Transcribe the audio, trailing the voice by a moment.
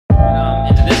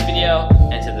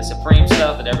the Supreme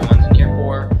stuff that everyone's in here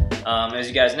for. As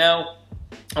you guys know,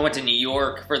 I went to New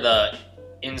York for the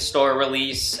in-store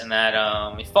release, and that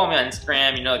if you follow me on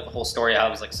Instagram, you know like the whole story. I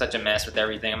was like such a mess with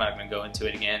everything. I'm not going to go into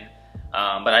it again.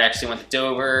 But I actually went to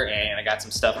Dover and I got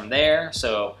some stuff from there.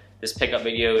 So this pickup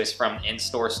video is from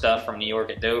in-store stuff from New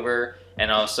York at Dover, and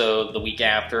also the week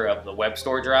after of the web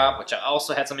store drop, which I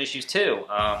also had some issues too.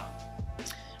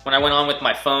 When I went on with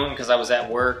my phone because I was at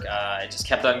work, I just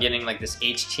kept on getting like this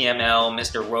HTML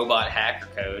Mr. Robot hacker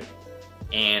code,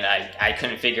 and I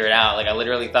couldn't figure it out. Like I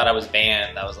literally thought I was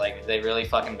banned. I was like, did they really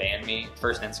fucking ban me?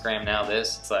 First Instagram, now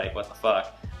this. It's like, what the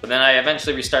fuck? But then I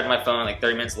eventually restarted my phone like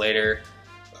 30 minutes later.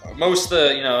 Most of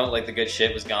the, you know, like the good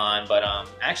shit was gone, but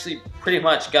actually pretty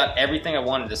much got everything I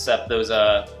wanted except those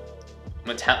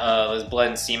blood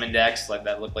and semen decks like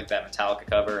that looked like that Metallica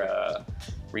cover,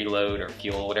 Reload or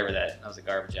Fuel, whatever that was a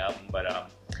garbage album.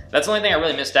 But that's the only thing I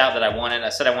really missed out that I wanted. I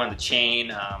said I wanted the chain.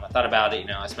 I thought about it, you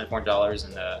know, I spent $400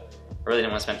 and I really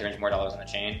didn't want to spend $300 more on the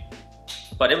chain,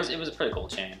 but it was a pretty cool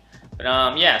chain. But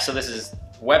yeah, so this is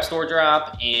web store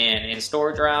drop and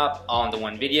in-store drop all into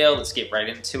one video. Let's get right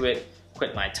into it.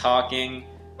 Quit my talking.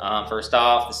 First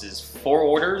off, this is 4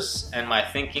 orders, and my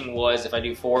thinking was if I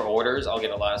do 4 orders, I'll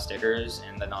get a lot of stickers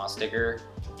and the NOS sticker,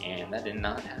 and that did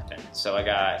not happen. So I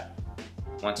got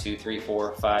 1, 2, 3,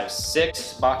 4, 5,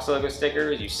 6 box logo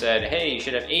stickers. You said, hey, you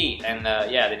should have 8, and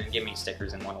yeah, they didn't give me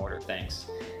stickers in one order, thanks.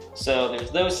 So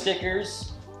there's those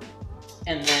stickers,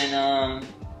 and then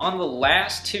on the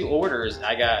last 2 orders,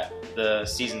 I got the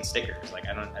season stickers. Like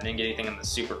I didn't get anything in the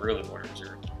super early orders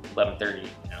or 11:30,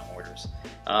 you know, orders.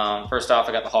 First off,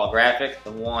 I got the holographic,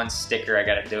 the 1 sticker I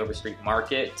got at Dover Street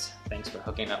Market. Thanks for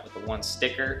hooking up with the 1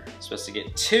 sticker. I'm supposed to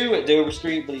get 2 at Dover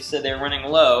Street, but he said they were running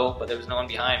low, but there was no one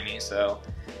behind me, so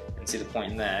I didn't see the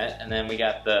point in that. And then we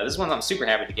got this one I'm super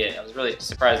happy to get. I was really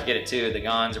surprised to get it too. The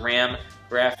Gons Ram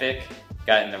graphic,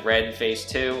 got it in the red face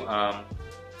too.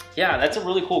 Yeah, that's a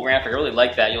really cool graphic. I really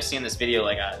like that. You'll see in this video,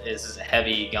 like this is a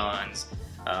heavy Gons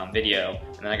video.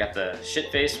 And then I got the shit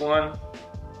face one.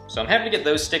 So I'm happy to get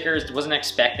those stickers. Wasn't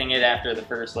expecting it after the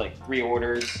first like 3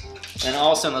 orders. And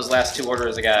also in those last 2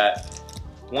 orders, I got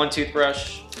 1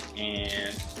 toothbrush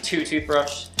and 2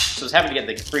 toothbrush. So I was happy to get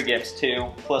the free gifts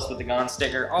too, plus with the Gone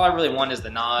sticker. All I really want is the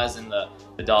NOS and the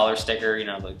dollar sticker, you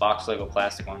know, the box logo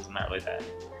plastic ones. I'm not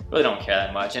really don't care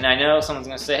that much. And I know someone's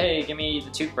gonna say, hey, give me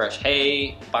the toothbrush.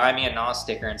 Hey, buy me a NOS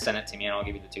sticker and send it to me and I'll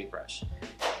give you the toothbrush.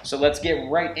 So let's get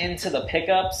right into the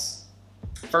pickups.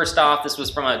 First off, this was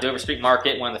from a Dover Street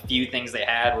Market. One of the few things they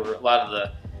had were a lot of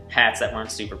the hats that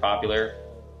weren't super popular.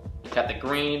 Got the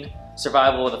green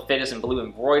Survival of the Fittest in blue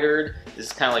embroidered. This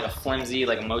is kind of like a flimsy,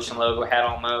 like a motion logo hat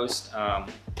almost.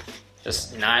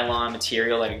 Just nylon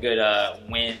material, like a good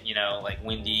wind, you know, like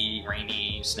windy,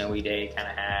 rainy, snowy day kind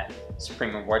of hat.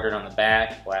 Supreme embroidered on the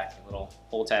back, black little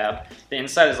pull tab. The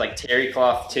inside is like terry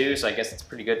cloth too, so I guess it's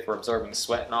pretty good for absorbing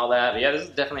sweat and all that. But yeah, this is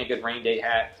definitely a good rainy day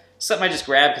hat. Something I just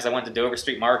grabbed because I went to Dover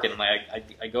Street Market and like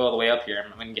I go all the way up here.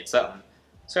 I'm gonna get something.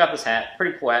 So I got this hat,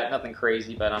 pretty cool hat, nothing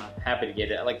crazy, but I'm happy to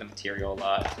get it. I like the material a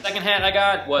lot. Second hat I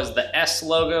got was the S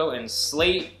logo in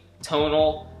slate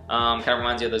tonal. Kind of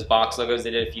reminds you of those box logos they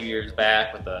did a few years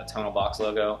back with the tonal box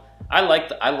logo. I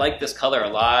like this color a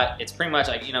lot. It's pretty much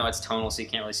like, you know, it's tonal, so you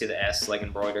can't really see the S like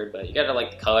embroidered, but you gotta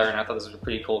like the color, and I thought this was a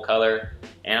pretty cool color.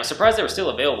 And I'm surprised they were still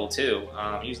available too.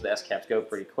 Usually the S caps go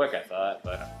pretty quick, I thought,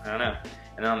 but I don't know.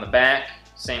 And then on the back,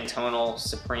 same tonal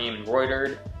Supreme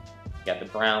embroidered. Got the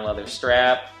brown leather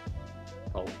strap,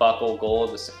 little buckle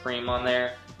gold with Supreme on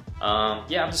there.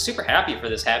 Yeah, I'm just super happy for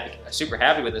this hat. Super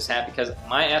happy with this hat because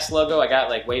my S logo I got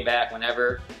like way back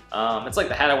whenever. It's like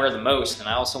the hat I wear the most, and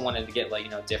I also wanted to get like, you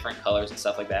know, different colors and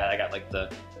stuff like that. I got like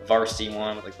the varsity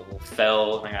one with like the little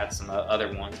fell, and I got some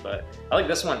other ones, but I like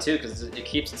this one too because it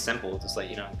keeps it simple, just like,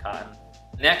 you know, cotton.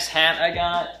 Next hat I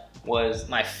got was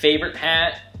my favorite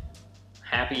hat.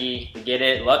 Happy to get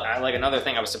it. Look, I like another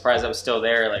thing. I was surprised I was still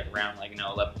there, like around like, you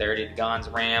know, 11:30. The Gons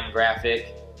Ram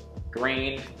graphic,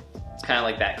 green. It's kind of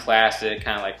like that classic,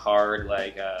 kind of like hard,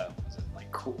 like is it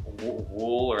like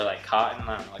wool or like cotton?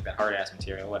 I don't know, like that hard ass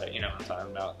material. What, you know what I'm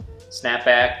talking about?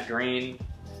 Snapback, green,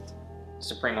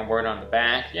 Supreme embroidered on the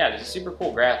back. Yeah, it's a super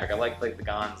cool graphic. I like the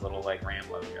Gons little like Ram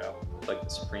logo, like the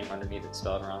Supreme underneath it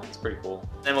spelled wrong. It's pretty cool.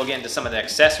 Then we'll get into some of the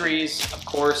accessories. Of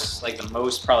course, like the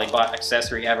most probably bought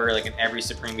accessory ever, like in every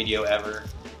Supreme video ever.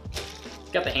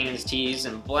 Got the Hanes tees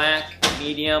in black,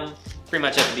 medium. Pretty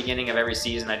much at the beginning of every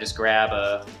season, I just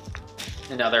grab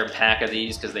another pack of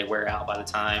these because they wear out by the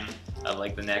time of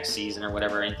like the next season or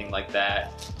whatever, anything like that.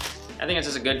 I think it's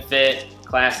just a good fit,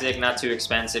 classic, not too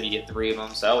expensive. You get 3 of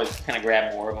them, so I always kind of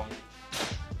grab more of them.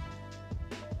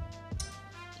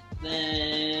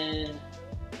 Then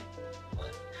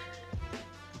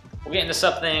we'll get into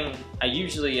something I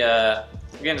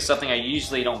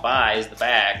usually don't buy is the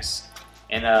bags.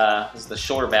 And this is the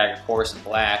shoulder bag, of course, in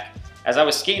black. As I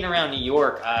was skating around New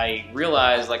York, I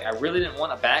realized like I really didn't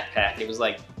want a backpack. It was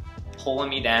like pulling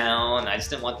me down. I just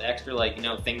didn't want the extra like, you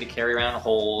know, thing to carry around and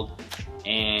hold.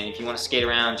 And if you want to skate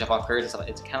around, jump off curves and stuff,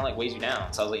 it kind of like weighs you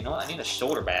down. So I was like, you know what, I need a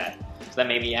shoulder bag. So that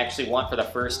made me actually want, for the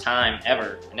first time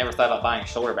ever, I never thought about buying a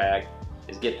shoulder bag,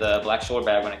 is get the black shoulder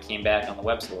bag when it came back on the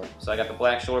web store. So I got the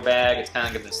black shoulder bag. It's kind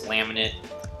of got this laminate,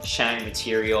 shiny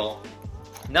material.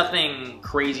 Nothing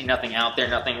crazy, nothing out there,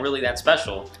 nothing really that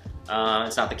special.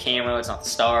 It's not the camo, it's not the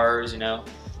stars, you know.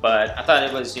 But I thought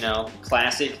it was, you know,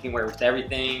 classic. You can wear it with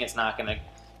everything. It's not gonna,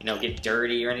 you know, get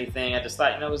dirty or anything. I just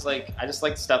thought, you know, it was like, I just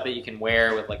like stuff that you can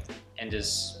wear with like, and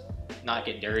just not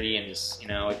get dirty, and just, you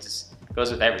know, it just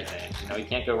goes with everything. You know, you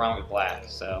can't go wrong with black.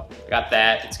 So I got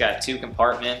that. It's got 2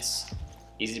 compartments.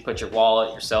 Easy to put your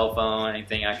wallet, your cell phone,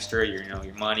 anything extra, your, you know,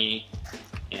 your money.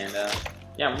 And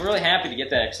yeah, I'm really happy to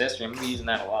get that accessory. I'm gonna be using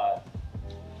that a lot,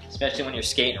 especially when you're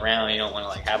skating around. You don't want to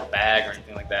like have a bag or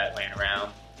anything like that laying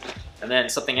around. And then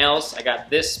something else, I got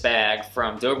this bag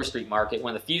from Dover Street Market.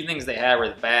 One of the few things they had were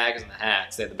the bags and the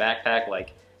hats. They had the backpack.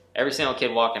 Like every single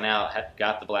kid walking out had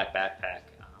got the black backpack.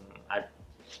 I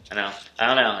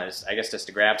don't know. I guess just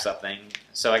to grab something.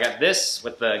 So I got this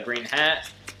with the green hat.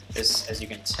 This, as you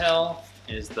can tell,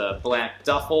 is the black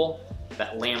duffel.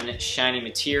 That laminate, shiny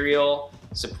material.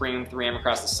 Supreme 3M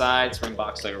across the side. Supreme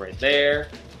box logo right there.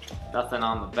 Nothing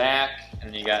on the back. And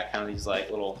then you got kind of these like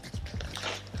little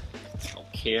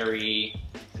carry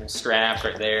straps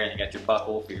right there, and you got your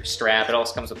buckle for your strap. It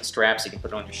also comes with a strap so you can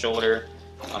put it on your shoulder.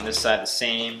 On this side the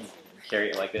same,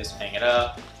 carry it like this, hang it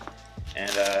up.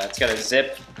 And it's got a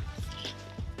zip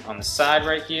on the side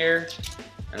right here,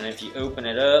 and then if you open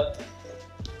it up,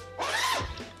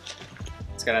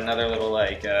 it's got another little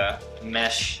like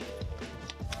mesh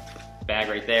bag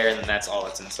right there, and then that's all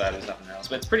that's inside. There's nothing else,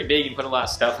 but it's pretty big. You can put a lot of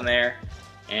stuff in there.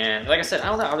 And like I said, I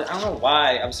don't know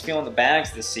why I was feeling the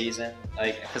bags this season,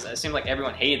 like, because it seemed like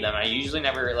everyone hated them. I usually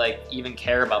never like even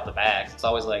care about the bags. It's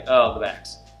always like, oh, the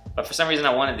bags. But for some reason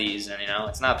I wanted these, and you know,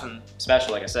 it's nothing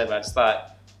special, like I said, but I just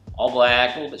thought all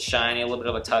black, a little bit shiny, a little bit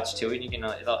of a touch to it. You can,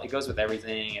 it goes with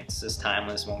everything. It's just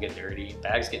timeless, won't get dirty.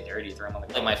 Bags get dirty, throw them on the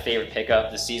ground. Like my favorite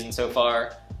pickup this season so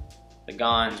far, the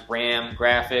Gons Ram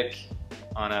graphic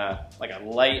on a like a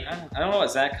light, I don't know what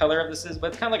exact color of this is, but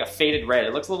it's kind of like a faded red.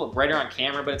 It looks a little bit brighter on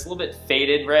camera, but it's a little bit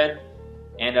faded red,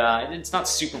 and it's not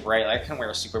super bright. Like, I can wear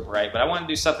it super bright, but I want to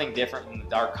do something different than the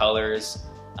dark colors.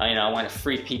 You know, I want to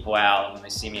freak people out when they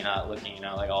see me not looking, you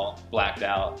know, like all blacked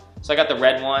out. So I got the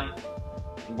red one,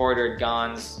 embroidered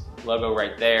Gons logo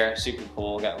right there, super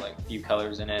cool. Got like a few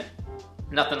colors in it.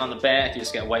 Nothing on the back. You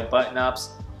just got white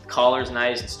button-ups. Collar's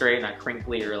nice and straight, not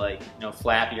crinkly or like, you know,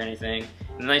 flappy or anything.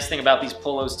 And the nice thing about these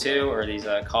polos too, or these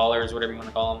collars, whatever you want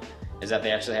to call them, is that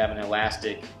they actually have an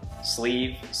elastic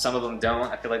sleeve. Some of them don't.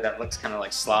 I feel like that looks kind of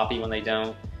like sloppy when they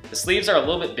don't. The sleeves are a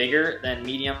little bit bigger than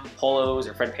medium polos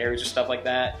or Fred Perry's or stuff like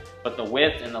that, but the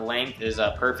width and the length is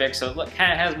perfect. So it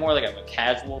kind of has more like a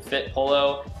casual fit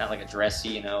polo, not like a dressy,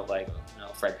 you know, like, you know,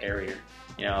 Fred Perry or,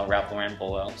 you know, Ralph Lauren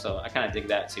polo. So I kind of dig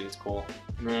that too. It's cool.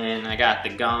 And then I got the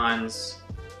Gons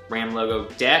Ram logo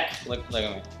deck. Look at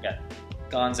me. Got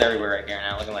Gons everywhere right here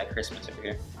now, looking like Christmas over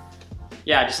here.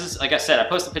 Yeah, just like I said, I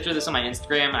posted a picture of this on my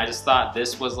Instagram. I just thought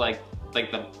this was like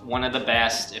the one of the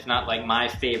best, if not like my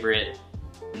favorite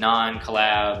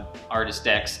non-collab artist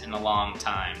decks in a long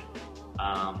time.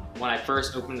 When I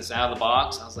first opened this out of the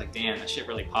box, I was like, damn, that shit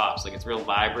really pops. Like, it's real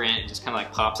vibrant. It just kind of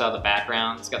like pops out of the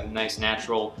background. It's got the nice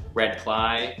natural red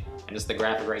ply, and just the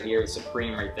graphic right here with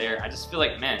Supreme right there. I just feel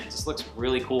like, man, it just looks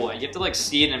really cool. You have to like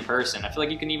see it in person. I feel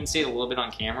like you can even see it a little bit on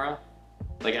camera.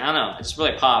 Like, I don't know, it just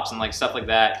really pops, and like stuff like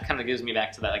that kind of gives me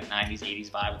back to that like 90s,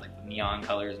 80s vibe with like the neon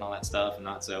colors and all that stuff, and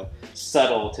not so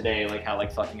subtle today, like how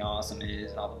like fucking awesome it is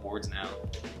and all the boards now.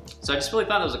 So I just really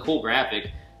thought it was a cool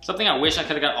graphic. Something I wish I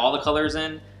could have got all the colors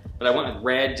in, but I went with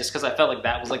red just because I felt like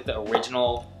that was like the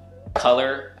original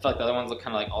color. I felt like the other ones look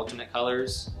kind of like alternate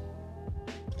colors.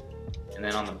 And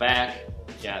then on the back,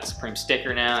 yeah, it's Supreme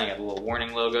sticker now. You got a little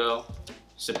warning logo.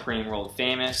 Supreme World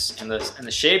Famous, and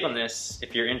the shape on this,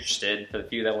 if you're interested, for the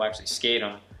few that will actually skate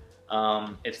them,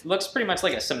 it looks pretty much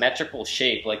like a symmetrical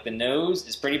shape. Like the nose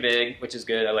is pretty big, which is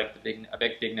good. I like the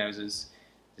big noses,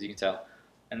 as you can tell.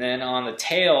 And then on the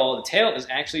tail is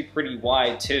actually pretty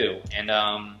wide too, and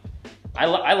I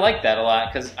like that a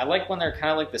lot because I like when they're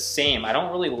kind of like the same. I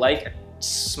don't really like a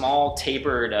small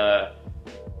tapered. I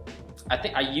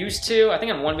think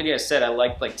in one video I said I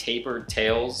liked like tapered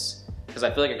tails, because I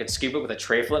feel like I could scoop it with a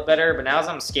tray flip better, but now as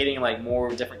I'm skating like more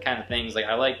different kind of things, like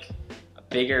I like a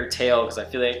bigger tail because I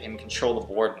feel like I can control the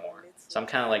board more. So I'm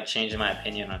kind of like changing my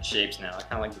opinion on shapes now. I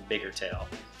kind of like the bigger tail.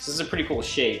 So this is a pretty cool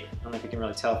shape. I don't know if you can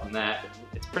really tell from that, but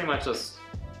it's pretty much just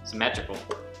symmetrical.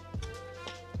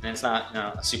 And it's not, you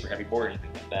know, a super heavy board or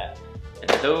anything like that. And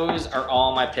those are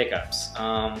all my pickups.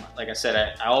 Like I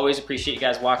said, I always appreciate you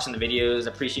guys watching the videos.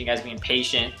 I appreciate you guys being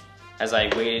patient as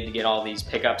I waited to get all these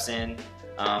pickups in.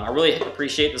 I really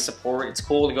appreciate the support. It's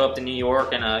cool to go up to New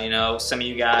York and, you know, some of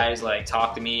you guys like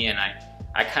talk to me, and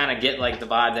I kind of get like the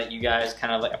vibe that you guys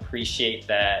kind of like appreciate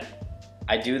that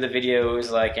I do the videos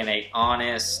like in a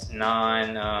honest,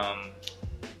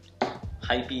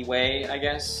 hypey way, I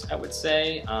guess I would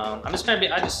say. I'm just trying to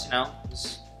be,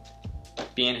 just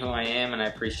being who I am, and I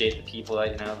appreciate the people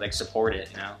that, you know, like support it,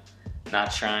 you know.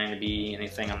 Not trying to be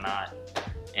anything I'm not.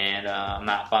 And I'm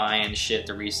not buying shit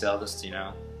to resell just to, you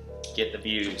know, get the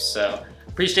views. So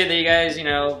appreciate that you guys, you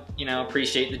know,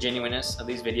 appreciate the genuineness of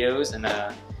these videos. And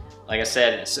like I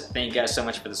said, thank you guys so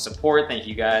much for the support. Thank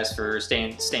you guys for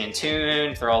staying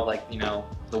tuned for all, like, you know,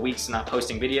 the weeks not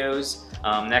posting videos.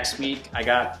 Next week I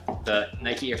got the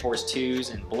Nike Air Force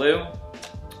 2s in blue.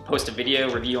 Post a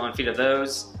video review on feet of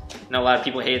those. I know a lot of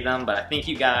people hate them, but I think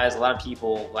you guys, a lot of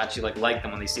people will actually like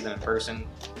them when they see them in person.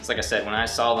 It's like I said, when I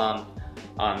saw them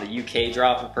on the UK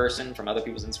drop in person from other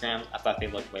people's Instagrams, I thought they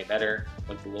looked way better,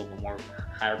 looked a little bit more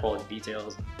higher quality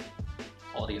details and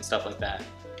quality and stuff like that.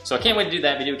 So I can't wait to do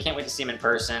that video, can't wait to see them in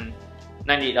person.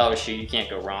 $98 shoe, you can't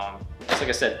go wrong. So like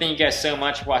I said, thank you guys so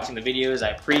much for watching the videos. I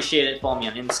appreciate it. Follow me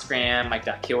on Instagram,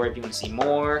 Mike.KILROY if you want to see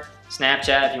more.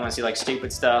 Snapchat if you want to see like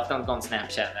stupid stuff. Don't go on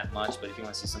Snapchat that much, but if you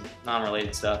want to see some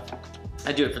non-related stuff,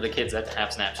 I do it for the kids that have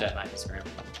Snapchat and Instagram.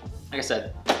 Like I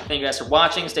said, thank you guys for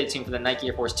watching. Stay tuned for the Nike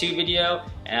Air Force 2 video.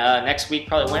 Next week,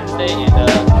 probably Wednesday.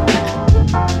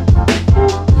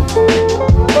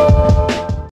 And